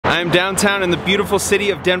I'm downtown in the beautiful city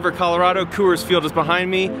of Denver, Colorado. Coors Field is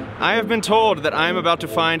behind me. I have been told that I am about to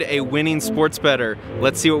find a winning sports bettor.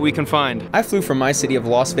 Let's see what we can find. I flew from my city of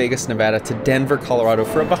Las Vegas, Nevada to Denver, Colorado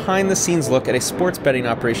for a behind-the-scenes look at a sports betting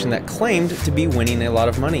operation that claimed to be winning a lot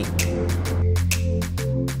of money.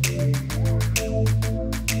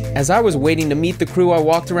 As I was waiting to meet the crew, I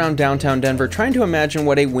walked around downtown Denver trying to imagine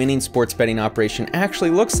what a winning sports betting operation actually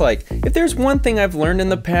looks like. If there's one thing I've learned in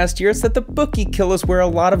the past year, it's that the bookie killers wear a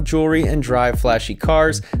lot of jewelry and drive flashy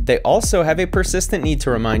cars. They also have a persistent need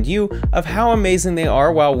to remind you of how amazing they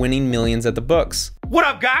are while winning millions at the books. What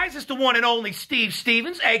up, guys? It's the one and only Steve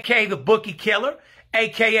Stevens, aka the Bookie Killer,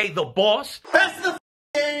 aka the Boss. Best of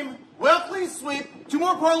the game. Well, please sweep. 2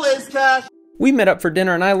 more parlays, cash. We met up for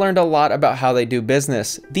dinner and I learned a lot about how they do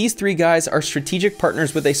business. These 3 guys are strategic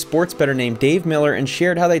partners with a sports bettor named Dave Miller and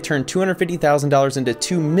shared how they turned $250,000 into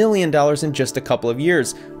 $2 million in just a couple of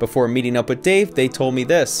years. Before meeting up with Dave, they told me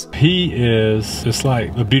this. He is just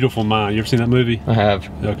like a beautiful mind. You ever seen that movie? I have.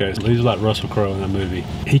 Okay, so he's like Russell Crowe in that movie.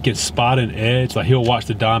 He can spot an edge. Like he'll watch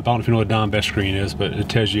the Dime. I don't know if you know what Dime Bet screen is, but it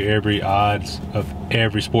tells you every odds of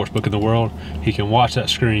every sports book in the world. He can watch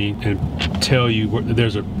that screen and tell you where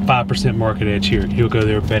there's a 5% market edge here. He'll go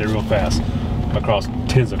there and bet it real fast across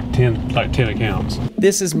 10 accounts.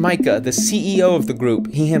 This is Micah, the CEO of the group.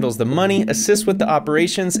 He handles the money, assists with the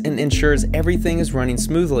operations, and ensures everything is running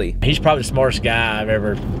smoothly. He's probably the smartest guy I've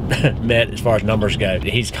ever met as far as numbers go.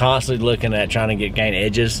 He's constantly looking at trying to gain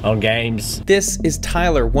edges on games. This is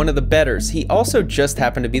Tyler, one of the bettors. He also just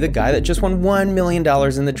happened to be the guy that just won $1 million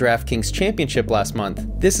in the DraftKings Championship last month.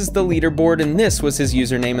 This is the leaderboard, and this was his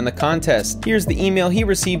username in the contest. Here's the email he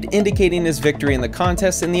received indicating his victory in the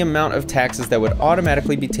contest and the amount of taxes that would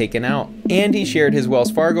automatically be taken out. And he shared his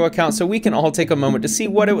Wells Fargo account so we can all take a moment to see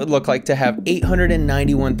what it would look like to have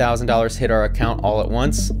 $891,000 hit our account all at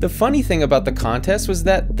once. The funny thing about the contest was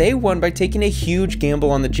that they won by taking a huge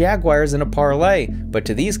gamble on the Jaguars in a parlay, but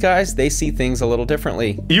to these guys, they see things a little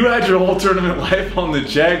differently. You had your whole tournament life on the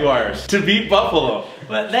Jaguars to beat Buffalo.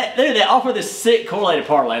 But they offer this sick correlated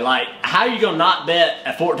parlay. Like, how are you gonna not bet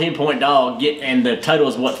a 14-point dog and the total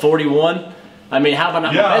is what, 41? I mean, how about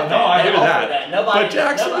not bet that? No, I hear that. Nobody, but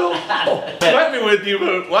Jacksonville, let me with you,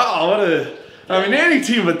 but wow, what a, I mean, any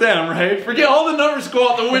team but them, right? Forget all the numbers go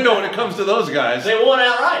out the window when it comes to those guys. They won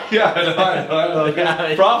outright. Yeah, I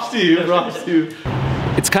know. Props to you, props to you.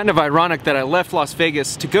 It's kind of ironic that I left Las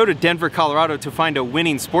Vegas to go to Denver, Colorado to find a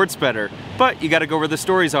winning sports bettor, but you gotta go where the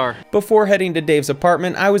stories are. Before heading to Dave's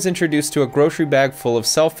apartment, I was introduced to a grocery bag full of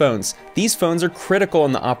cell phones. These phones are critical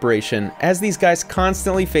in the operation. As these guys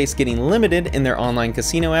constantly face getting limited in their online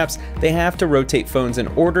casino apps, they have to rotate phones in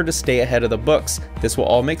order to stay ahead of the books. This will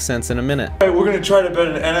all make sense in a minute. All right, we're gonna try to bet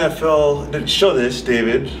an NFL, show this,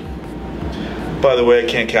 David. By the way, I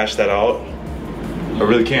can't cash that out. I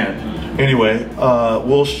really can't. Anyway,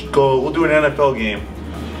 we'll do an NFL game.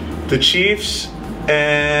 The Chiefs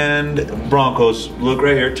and Broncos, look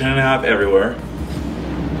right here, 10.5 everywhere.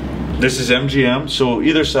 This is MGM, so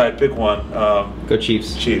either side, pick one. Go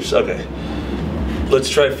Chiefs. Chiefs, okay. Let's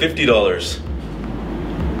try $50.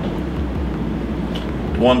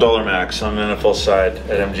 $1 max on the NFL side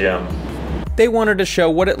at MGM. They wanted to show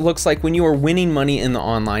what it looks like when you are winning money in the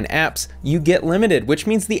online apps. You get limited, which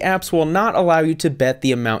means the apps will not allow you to bet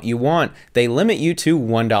the amount you want. They limit you to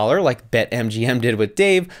 $1 like BetMGM did with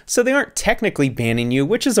Dave, so they aren't technically banning you,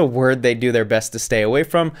 which is a word they do their best to stay away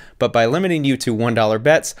from, but by limiting you to $1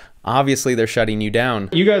 bets, obviously they're shutting you down.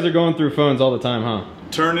 You guys are going through phones all the time, huh?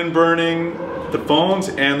 Turn and burning the phones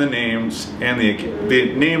and the names and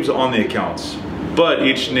the names on the accounts. But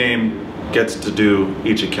each name gets to do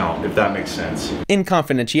each account, if that makes sense. In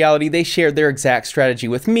confidentiality, they shared their exact strategy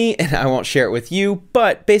with me, and I won't share it with you,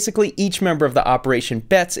 but basically each member of the operation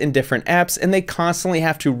bets in different apps, and they constantly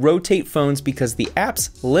have to rotate phones because the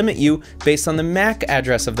apps limit you based on the MAC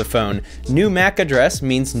address of the phone. New MAC address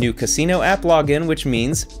means new casino app login, which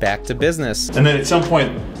means back to business. And then at some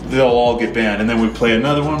point, they'll all get banned, and then we play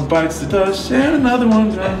another one, bites the dust, and another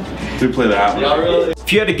one. We play that one. Really?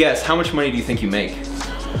 If you had to guess, how much money do you think you make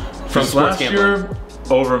from sports gambling? Last year,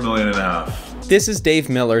 over $1.5 million. This is Dave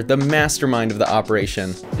Miller, the mastermind of the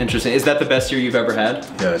operation. Interesting. Is that the best year you've ever had?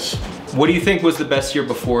 Yes. What do you think was the best year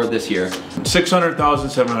before this year? 600,000,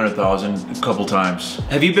 700,000, a couple times.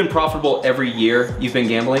 Have you been profitable every year you've been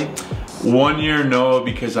gambling? 1 year, no,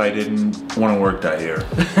 because I didn't want to work that year.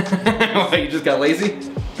 What, you just got lazy?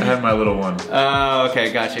 I had my little one. Oh,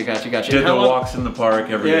 okay, gotcha. Did the walks in the park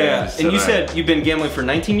every day. Yeah. And you said you've been gambling for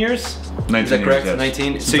 19 years? 19 Is that correct? years, yes.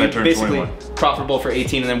 19? Since So I you're turned basically 21. profitable for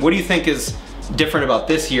 18, and then what do you think is different about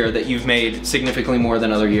this year that you've made significantly more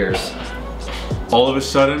than other years? All of a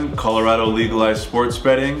sudden, Colorado legalized sports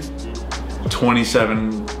betting.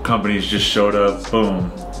 27 companies just showed up,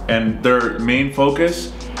 boom. And their main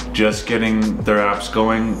focus, just getting their apps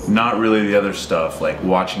going, not really the other stuff, like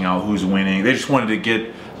watching out who's winning. They just wanted to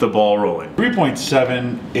get the ball rolling.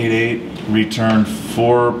 3.788, returned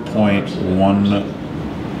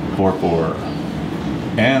 4.144.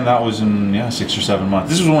 And that was in, 6 or 7 months.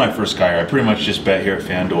 This was when I first got here. I pretty much just bet here at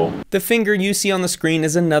FanDuel. The finger you see on the screen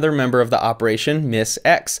is another member of the operation, Miss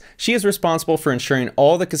X. She is responsible for ensuring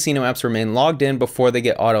all the casino apps remain logged in before they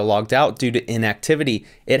get auto-logged out due to inactivity.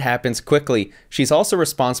 It happens quickly. She's also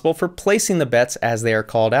responsible for placing the bets as they are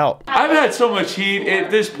called out. I've had so much heat.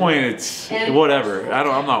 At this point, it's whatever.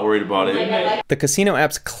 I'm not worried about it. The casino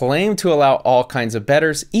apps claim to allow all kinds of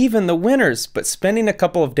bettors, even the winners, but spending a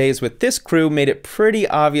couple of days with this crew made it pretty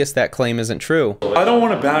obvious that claim isn't true. I don't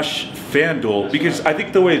want to bash FanDuel because I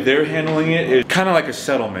think the way they're handling it is kind of like a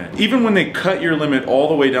settlement. Even when they cut your limit all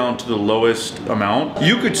the way down to the lowest amount,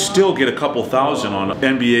 you could still get a couple thousand on an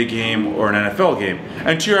NBA game or an NFL game.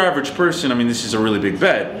 And to your average person, I mean, this is a really big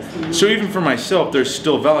bet. So even for myself, there's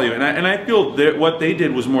still value. And I feel that what they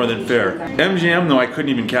did was more than fair. MGM, though, I couldn't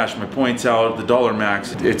even cash my points out. The dollar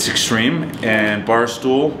max, it's extreme. And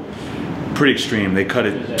Barstool, pretty extreme. They cut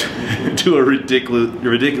it to a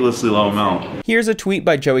ridiculously low amount. Here's a tweet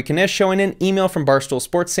by Joey Knish showing an email from Barstool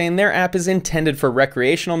Sports saying their app is intended for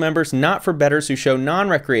recreational members, not for bettors who show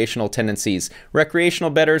non-recreational tendencies.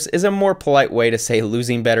 Recreational bettors is a more polite way to say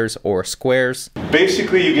losing bettors or squares.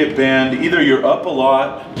 Basically, you get banned. Either you're up a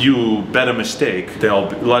lot, you bet a mistake. A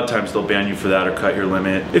lot of times they'll ban you for that or cut your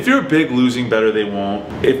limit. If you're a big losing bettor, they won't.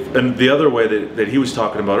 And the other way that he was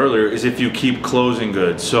talking about earlier is if you keep closing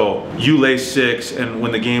good. So you lay 6, and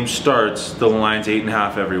when the game starts, the line's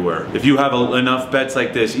 8.5 everywhere. If you have enough bets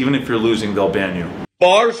like this, even if you're losing, they'll ban you.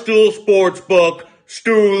 Barstool Sportsbook,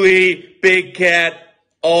 Stooley, Big Cat,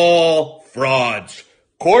 all frauds.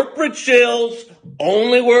 Corporate shills,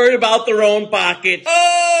 only worried about their own pockets.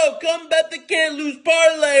 Oh, come bet the can't lose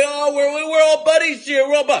parlay. Oh, we're all buddies here.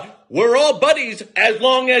 We're all buddies as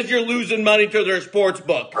long as you're losing money to their sports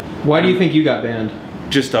book. Why do you think you got banned?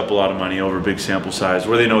 Just up a lot of money over a big sample size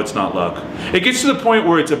where they know it's not luck. It gets to the point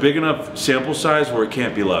where it's a big enough sample size where it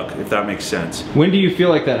can't be luck, if that makes sense. When do you feel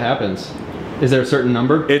like that happens? Is there a certain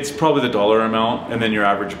number? It's probably the dollar amount and then your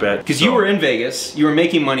average bet. Because you were in Vegas, you were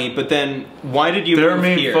making money, but then why did you move here? Their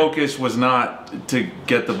main focus was not to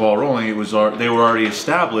get the ball rolling. It was they were already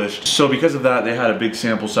established. So because of that, they had a big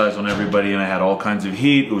sample size on everybody, and I had all kinds of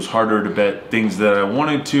heat. It was harder to bet things that I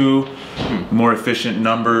wanted to, more efficient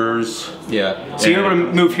numbers. Yeah. So you were able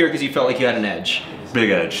to move here because you felt like you had an edge.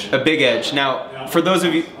 Big edge. A big edge. Now, for those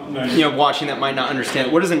of you watching that might not understand,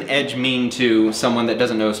 what does an edge mean to someone that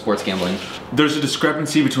doesn't know sports gambling? There's a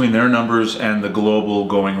discrepancy between their numbers and the global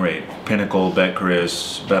going rate. Pinnacle,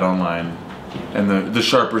 BetCris, BetOnline, and the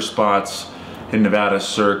sharper spots in Nevada,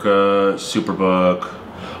 Circa, Superbook.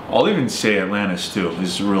 I'll even say Atlantis too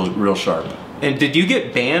is real sharp. And did you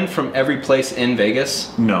get banned from every place in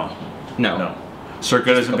Vegas? No. No.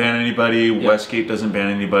 Circa doesn't ban anybody. Yep. Westgate doesn't ban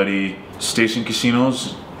anybody. Station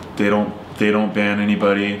casinos, they don't ban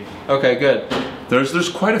anybody. Okay, good. There's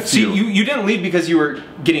quite a few. See, you didn't leave because you were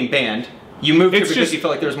getting banned. You moved here because you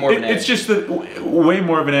felt like there was more of an edge. It's just way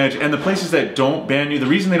more of an edge. And the places that don't ban you, the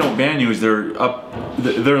reason they don't ban you is they're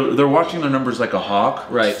watching their numbers like a hawk.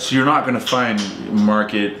 Right. So you're not going to find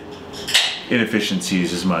market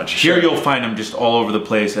inefficiencies as much. Sure. Here you'll find them just all over the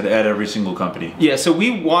place at every single company. Yeah, so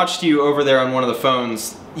we watched you over there on one of the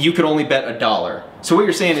phones. You could only bet $1. So what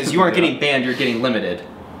you're saying is you aren't getting banned, you're getting limited.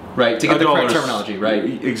 Right, to get the correct terminology, right?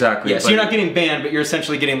 Exactly. Yeah, so you're not getting banned, but you're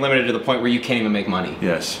essentially getting limited to the point where you can't even make money.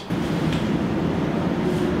 Yes.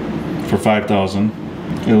 For 5,000,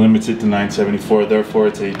 it limits it to 974. Therefore,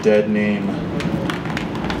 it's a dead name.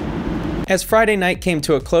 As Friday night came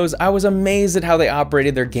to a close, I was amazed at how they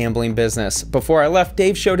operated their gambling business. Before I left,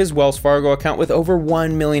 Dave showed his Wells Fargo account with over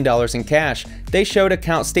 $1 million in cash. They showed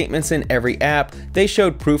account statements in every app. They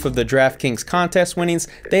showed proof of the DraftKings contest winnings.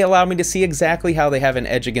 They allowed me to see exactly how they have an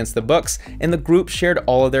edge against the books, and the group shared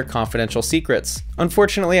all of their confidential secrets.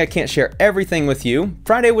 Unfortunately, I can't share everything with you.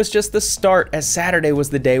 Friday was just the start, as Saturday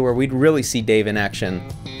was the day where we'd really see Dave in action.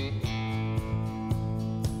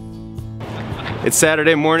 It's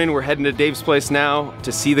Saturday morning, we're heading to Dave's place now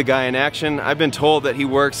to see the guy in action. I've been told that he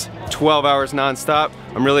works 12 hours non-stop.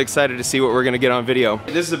 I'm really excited to see what we're gonna get on video.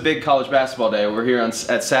 This is a big college basketball day. We're here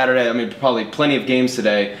at Saturday. I mean, probably plenty of games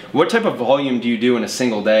today. What type of volume do you do in a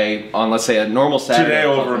single day on, let's say, a normal Saturday? Today,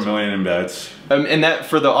 over $1 million in bets. And that,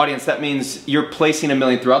 for the audience, that means you're placing $1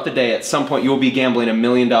 million throughout the day. At some point, you'll be gambling $1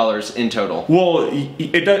 million in total. Well,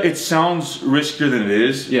 it sounds riskier than it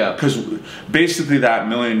is. Yeah. Because basically that $1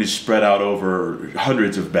 million is spread out over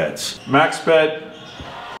hundreds of bets. Max bet,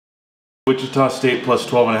 Wichita State plus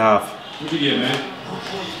 12.5. What you get, man?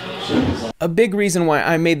 A big reason why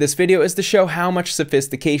I made this video is to show how much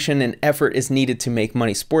sophistication and effort is needed to make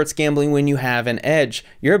money sports gambling when you have an edge.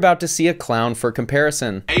 You're about to see a clown for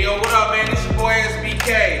comparison. Hey yo, what up, man? It's your boy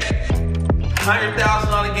SBK.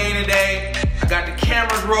 $100,000 gain today. I got the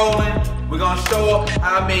cameras rolling. We're gonna show up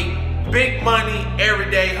how I make big money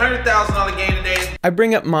every day. $100,000 gain today. I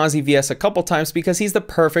bring up Mozzie VS a couple times because he's the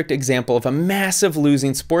perfect example of a massive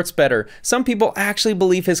losing sports bettor. Some people actually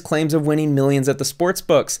believe his claims of winning millions at the sports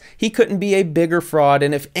books. He couldn't be a bigger fraud,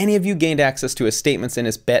 and if any of you gained access to his statements in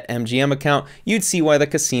his BetMGM account, you'd see why the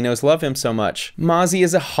casinos love him so much. Mozzie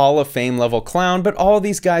is a Hall of Fame level clown, but all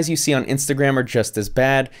these guys you see on Instagram are just as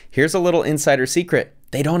bad. Here's a little insider secret.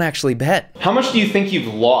 They don't actually bet. How much do you think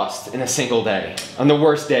you've lost in a single day? On the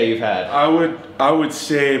worst day you've had? I would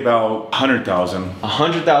say about $100,000.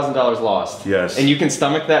 $100,000 lost. Yes. And you can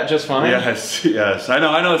stomach that just fine? Yes, yes. I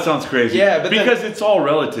know it sounds crazy. Yeah, but because it's all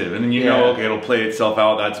relative, and then you know, okay, it'll play itself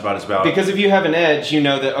out. That's about as bad. Because if you have an edge, you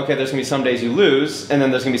know that okay, there's gonna be some days you lose, and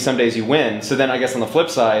then there's gonna be some days you win. So then I guess on the flip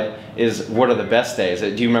side is what are the best days? Do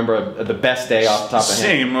you remember the best day off the top of your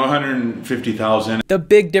head? Same, 150,000. The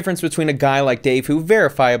big difference between a guy like Dave who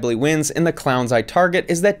verifiably wins and the clowns I target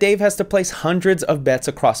is that Dave has to place hundreds of bets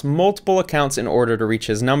across multiple accounts in order to reach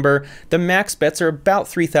his number. The max bets are about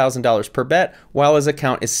 $3,000 per bet, while his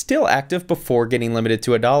account is still active before getting limited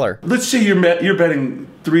to $1. Let's say you're betting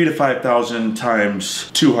 3,000 to 5,000 times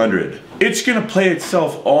 200. It's gonna play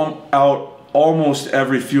itself out almost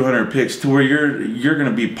every few hundred picks to where you're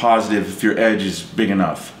gonna be positive if your edge is big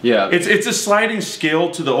enough. Yeah. It's a sliding scale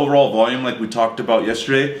to the overall volume like we talked about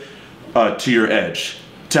yesterday, to your edge.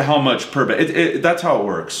 To how much per bet. That's how it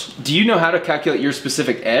works. Do you know how to calculate your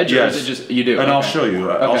specific edge? Yes. Or is it just, you do? And okay. I'll show you.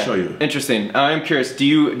 I'll show you. Interesting. I'm curious, do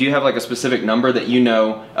you have like a specific number that you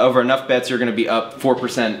know over enough bets you're gonna be up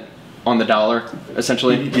 4% on the dollar,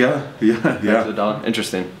 essentially? Yeah. The dollar.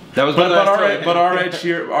 Interesting. That was but our edge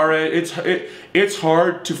here, it's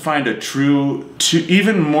hard to find a true,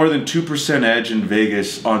 even more than 2% edge in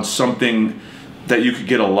Vegas on something that you could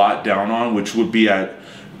get a lot down on, which would be at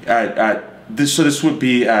this. So this would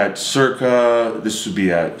be at Circa, this would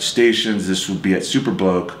be at Stations, this would be at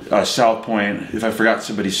Superbook, South Point. If I forgot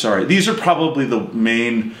somebody, sorry. These are probably the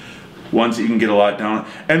main ones that you can get a lot down.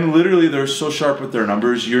 And literally, they're so sharp with their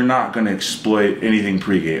numbers, you're not going to exploit anything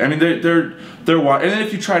pregame. I mean, they're wide. And then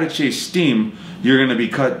if you try to chase steam, you're going to be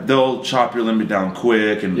cut. They'll chop your limit down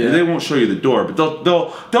quick, and they won't show you the door. But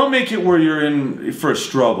they'll make it where you're in for a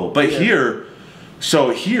struggle. But here. So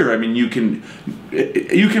here, I mean, you can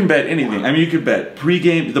bet anything. I mean, you could bet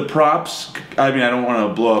pregame, the props. I mean, I don't want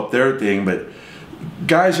to blow up their thing, but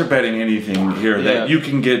guys are betting anything here that you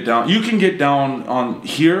can get down. You can get down on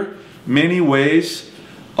here many ways,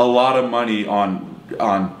 a lot of money on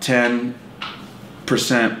 10%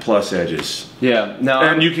 plus edges. Yeah. Now,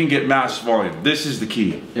 and you can get mass volume. This is the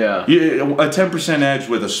key. Yeah. A 10% edge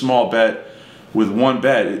with a small bet, with one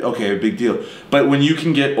bet, okay, a big deal. But when you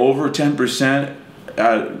can get over 10%.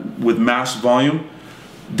 With mass volume,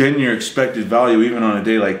 then your expected value, even on a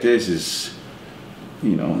day like this, is,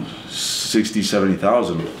 you know, 60,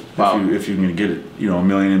 70,000. Wow. If you're going to get it, you know, $1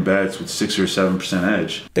 million in bets with 6 or 7%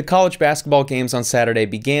 edge. The college basketball games on Saturday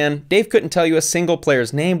began. Dave couldn't tell you a single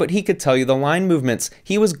player's name, but he could tell you the line movements.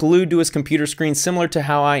 He was glued to his computer screen, similar to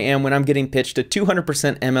how I am when I'm getting pitched a 200%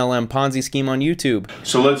 MLM Ponzi scheme on YouTube.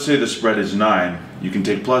 So let's say the spread is 9. You can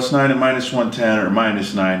take +9 at -110 or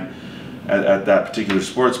 -9 at that particular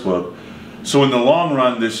sports book. So in the long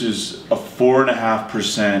run, this is a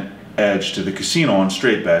 4.5% edge to the casino on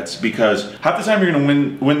straight bets, because half the time you're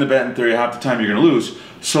going to win the bet in theory, half the time you're going to lose.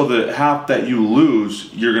 So the half that you lose,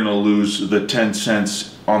 you're going to lose the 10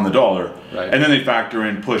 cents on the dollar. Right. And then they factor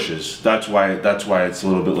in pushes. That's why it's a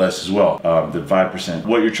little bit less as well, than 5%.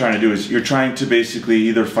 What you're trying to do is you're trying to basically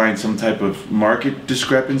either find some type of market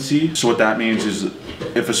discrepancy. So what that means is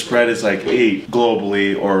if a spread is like 8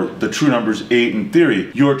 globally, or the true number is 8 in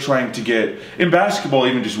theory, you're trying to get, in basketball,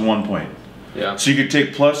 even just 1 point. Yeah. So you could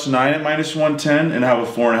take +9 at -110 and have a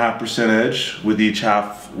 4.5% edge with each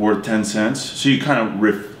half worth 10 cents. So you kind of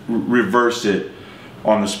reverse it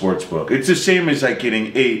on the sports book. It's the same as like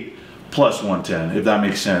getting 8 + 110, if that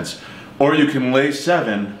makes sense. Or you can lay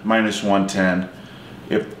 7 minus 110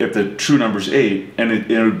 if the true number's 8, and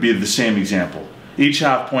it would be the same example. Each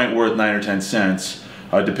half point worth 9 or 10 cents,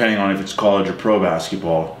 depending on if it's college or pro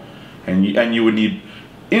basketball. And you would need,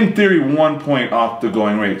 in theory, 1 point off the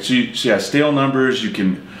going rate. So yeah, stale numbers, you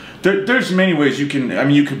can, there's many ways you can, I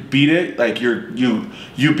mean, you could beat it, like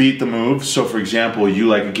you beat the move. So for example, you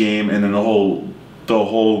like a game and then the whole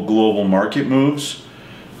global market moves.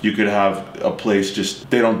 You could have a place just,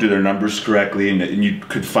 they don't do their numbers correctly, and you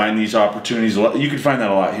could find these opportunities. You could find that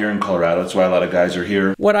a lot here in Colorado. That's why a lot of guys are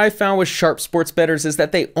here. What I found with sharp sports bettors is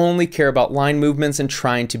that they only care about line movements and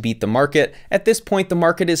trying to beat the market. At this point, the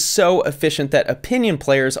market is so efficient that opinion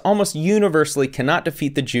players almost universally cannot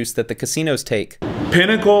defeat the juice that the casinos take.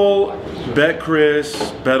 Pinnacle, BetChris,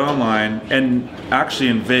 BetOnline, and actually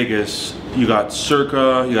in Vegas, you got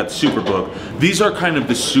Circa, you got Superbook. These are kind of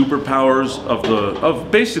the superpowers of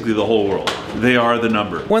basically the whole world. They are the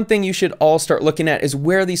number. One thing you should all start looking at is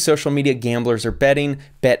where these social media gamblers are betting.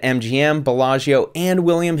 BetMGM, Bellagio, and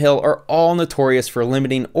William Hill are all notorious for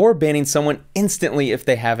limiting or banning someone instantly if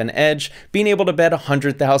they have an edge. Being able to bet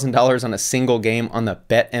 $100,000 on a single game on the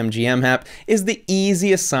BetMGM app is the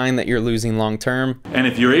easiest sign that you're losing long term. And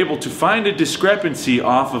if you're able to find a discrepancy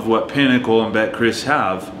off of what Pinnacle and BetChris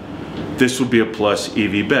have, this would be a plus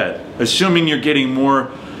EV bet, assuming you're getting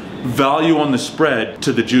more value on the spread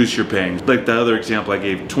to the juice you're paying. Like the other example I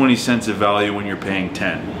gave, 20 cents of value when you're paying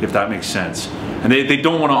 10, if that makes sense. And they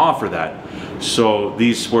don't want to offer that. So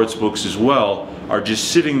these sports books as well are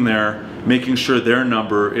just sitting there making sure their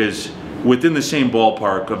number is within the same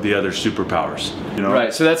ballpark of the other superpowers. You know?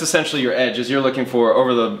 Right, so that's essentially your edge, is you're looking for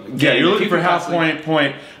over the game. Yeah, you're looking for half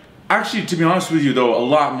point. Actually, to be honest with you though, a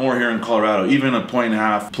lot more here in Colorado, even a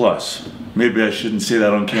 1.5 plus. Maybe I shouldn't say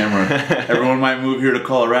that on camera. Everyone might move here to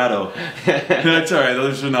Colorado. That's all right,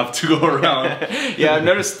 there's enough to go around. Yeah, I've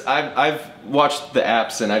noticed, I've watched the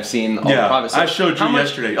apps and I've seen all the private stuff. I showed you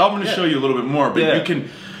yesterday. I'm gonna show you a little bit more, but you can,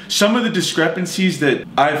 some of the discrepancies that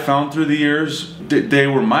I've found through the years, they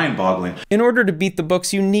were mind-boggling. In order to beat the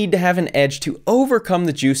books, you need to have an edge to overcome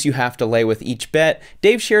the juice you have to lay with each bet.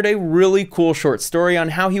 Dave shared a really cool short story on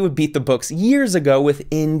how he would beat the books years ago with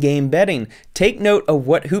in-game betting. Take note of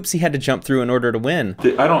what hoops he had to jump through in order to win.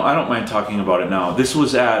 I don't mind talking about it now. This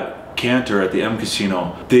was at Cantor at the M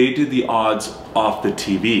Casino. They did the odds off the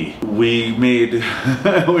TV. We made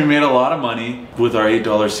we made a lot of money with our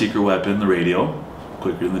 $8 secret weapon, the radio,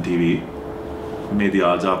 quicker than the TV. We made the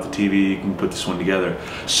odds off the TV. You can put this one together.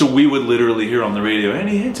 So we would literally hear on the radio, and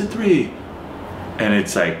he hits a 3, and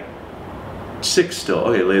it's like 6 still.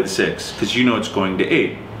 Okay, lay the 6 because you know it's going to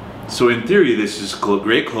 8. So in theory, this is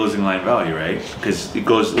great closing line value, right? Because it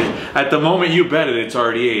goes at the moment you bet it, it's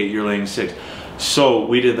already 8. You're laying 6. So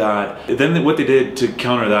we did that. Then what they did to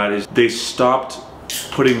counter that is they stopped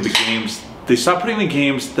putting the games. They stopped putting the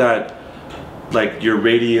games that like your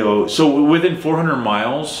radio. So within 400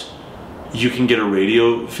 miles, you can get a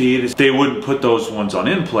radio feed. They wouldn't put those ones on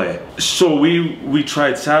in play. So we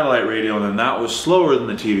tried satellite radio, and then that was slower than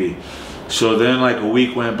the TV. So then like a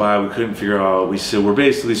week went by, we couldn't figure out, we said we're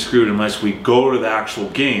basically screwed unless we go to the actual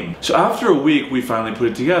game. So after a week, we finally put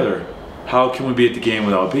it together. How can we be at the game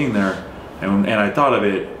without being there? And I thought of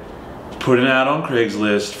it, put an ad on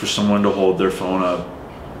Craigslist for someone to hold their phone up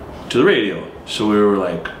to the radio. So we were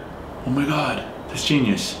like, oh my God, that's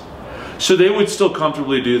genius. So they would still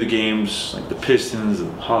comfortably do the games, like the Pistons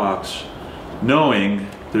and the Hawks, knowing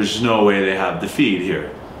there's no way they have the feed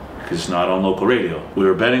here, because it's not on local radio. We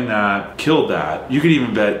were betting that, killed that. You could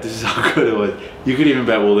even bet, this is how good it was, you could even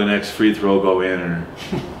bet, will the next free throw go in or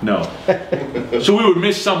no. So we would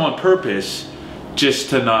miss some on purpose, just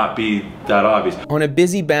to not be that obvious. On a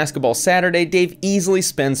busy basketball Saturday, Dave easily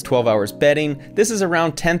spends 12 hours betting. This is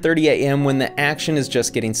around 10:30 a.m. when the action is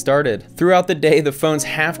just getting started. Throughout the day, the phones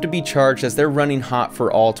have to be charged as they're running hot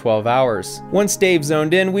for all 12 hours. Once Dave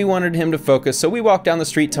zoned in, we wanted him to focus, so we walked down the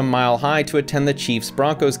street to Mile High to attend the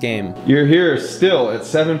Chiefs-Broncos game. You're here still at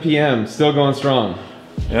 7 p.m., still going strong.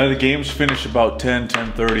 Yeah, the games finish about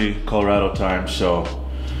 10:30 Colorado time, so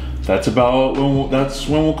that's about that's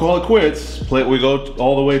when we'll call it quits. We go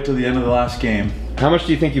all the way to the end of the last game. How much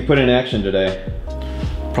do you think you put in action today?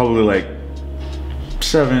 Probably like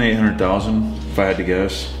 700,000-800,000 if I had to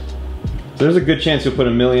guess. There's a good chance you'll put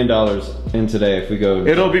 $1 million in today if we go.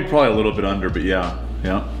 It'll be probably a little bit under, but yeah.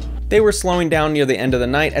 They were slowing down near the end of the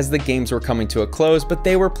night as the games were coming to a close, but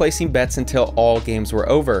they were placing bets until all games were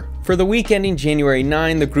over. For the week ending January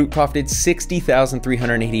 9, the group profited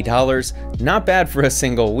 $60,380. Not bad for a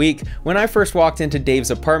single week. When I first walked into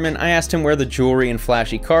Dave's apartment, I asked him where the jewelry and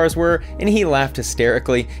flashy cars were, and he laughed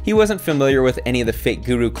hysterically. He wasn't familiar with any of the fake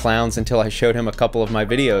guru clowns until I showed him a couple of my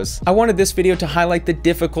videos. I wanted this video to highlight the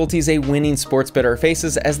difficulties a winning sports bettor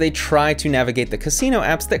faces as they try to navigate the casino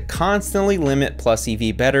apps that constantly limit plus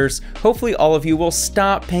EV bettors. Hopefully all of you will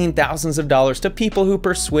stop paying thousands of dollars to people who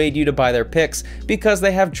persuade you to buy their picks because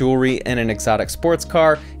they have jewelry and an exotic sports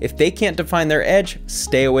car. If they can't define their edge,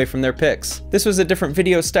 stay away from their picks. This was a different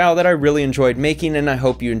video style that I really enjoyed making, and I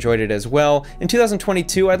hope you enjoyed it as well. In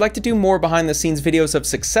 2022, I'd like to do more behind the scenes videos of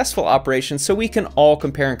successful operations so we can all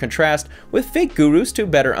compare and contrast with fake gurus to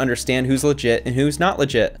better understand who's legit and who's not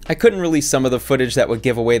legit. I couldn't release some of the footage that would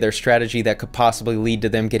give away their strategy that could possibly lead to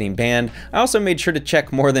them getting banned. I also made sure to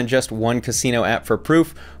check more than just one casino app for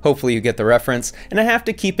proof. Hopefully you get the reference. And I have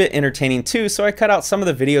to keep it entertaining too, so I cut out some of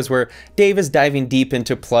the videos where Dave is diving deep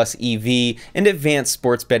into plus EV and advanced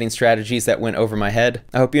sports betting strategies that went over my head.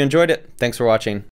 I hope you enjoyed it. Thanks for watching.